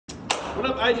What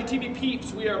up, IGTV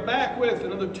peeps? We are back with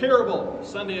another terrible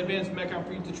Sunday Advanced MetCon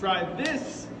for you to try.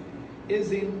 This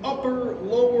is an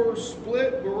upper-lower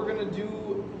split where we're going to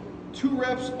do 2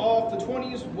 reps off the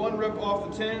 20s, 1 rep off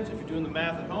the 10s. If you're doing the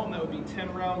math at home, that would be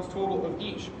 10 rounds total of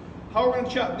each. How we're going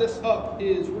to chop this up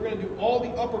is we're going to do all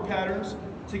the upper patterns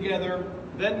together,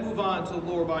 then move on to the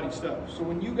lower body stuff. So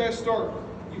when you guys start,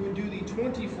 you would do the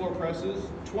 20 floor presses,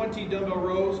 20 dumbbell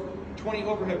rows, 20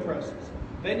 overhead presses.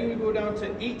 Then you would go down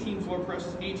to 18 floor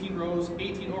presses, 18 rows,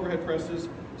 18 overhead presses,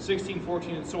 16,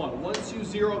 14, and so on. Once you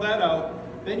zero that out,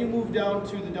 then you move down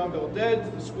to the dumbbell deads,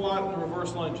 the squat, and the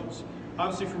reverse lunges.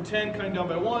 Obviously from 10, cutting down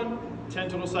by 1, 10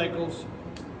 total cycles,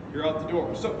 you're out the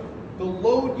door. So the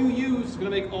load you use is gonna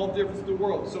make all the difference in the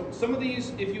world. So some of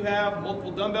these, if you have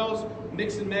multiple dumbbells,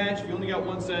 mix and match. If you only got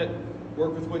 1 set,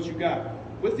 work with what you got.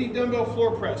 With the dumbbell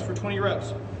floor press for 20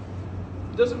 reps,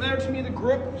 it doesn't matter to me the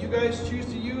grip you guys choose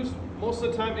to use. Most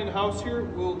of the time in-house here,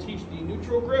 we'll teach the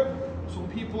neutral grip. So when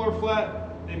people are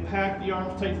flat, they pack the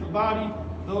arms tight to the body.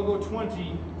 They'll go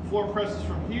 20 floor presses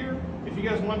from here. If you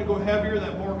guys want to go heavier,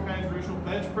 that more kind of traditional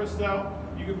bench press style,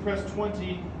 you can press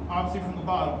 20, obviously from the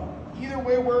bottom. Either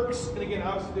way works, and again,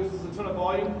 obviously this is a ton of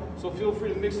volume, so feel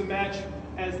free to mix and match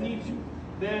as need to.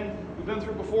 Then, we've been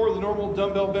through before the normal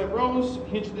dumbbell bent rows,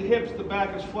 hinge at the hips, the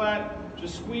back is flat,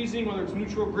 just squeezing, whether it's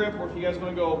neutral grip or if you guys want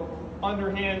to go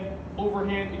underhand,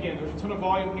 overhand. Again, there's a ton of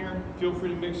volume here, feel free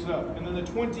to mix it up. And then the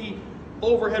 20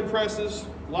 overhead presses,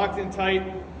 locked in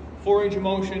tight, 4 range of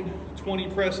motion, 20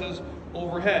 presses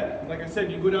overhead. Like I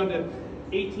said, you go down to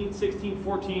 18, 16,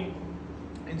 14,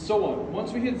 and so on.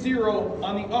 Once we hit 0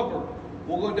 on the upper,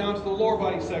 we'll go down to the lower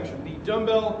body section, the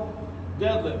dumbbell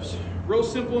deadlifts. Real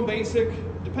simple and basic,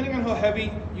 depending on how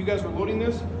heavy you guys are loading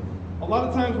this. A lot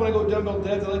of times when I go dumbbell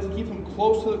deads, I like to keep them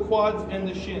close to the quads and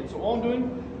the shin. So all I'm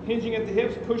doing, hinging at the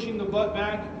hips, pushing the butt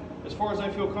back as far as I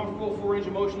feel comfortable, 4 range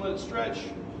of motion, let it stretch,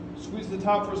 squeeze the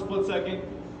top for a split second,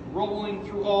 rolling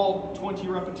through all 20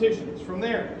 repetitions. From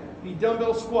there, the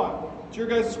dumbbell squat. It's your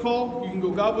guys' call. You can go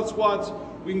goblet squats,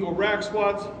 we can go rack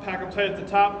squats, pack them tight at the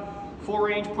top, full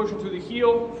range, pushing through the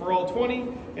heel for all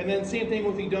 20, and then same thing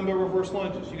with the dumbbell reverse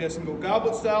lunges. You guys can go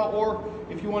goblet style, or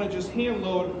if you want to just hand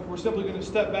load, we're simply going to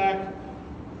step back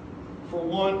for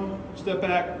 1, step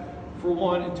back for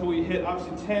 1 until we hit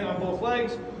obviously 10 on both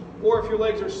legs, or if your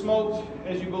legs are smoked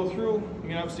as you go through, you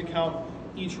can obviously count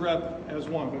each rep as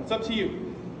 1, but it's up to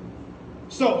you.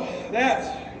 So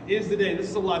that is the day. This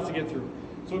is a lot to get through.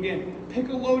 So again, pick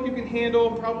a load you can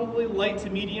handle, probably light to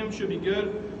medium should be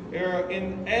good.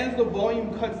 And as the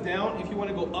volume cuts down, if you want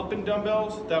to go up in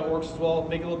dumbbells, that works as well.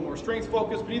 Make it a little more strength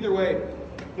focused, but either way,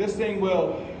 this thing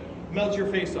will melt your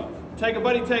face off. Tag a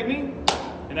buddy, tag me,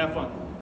 and have fun.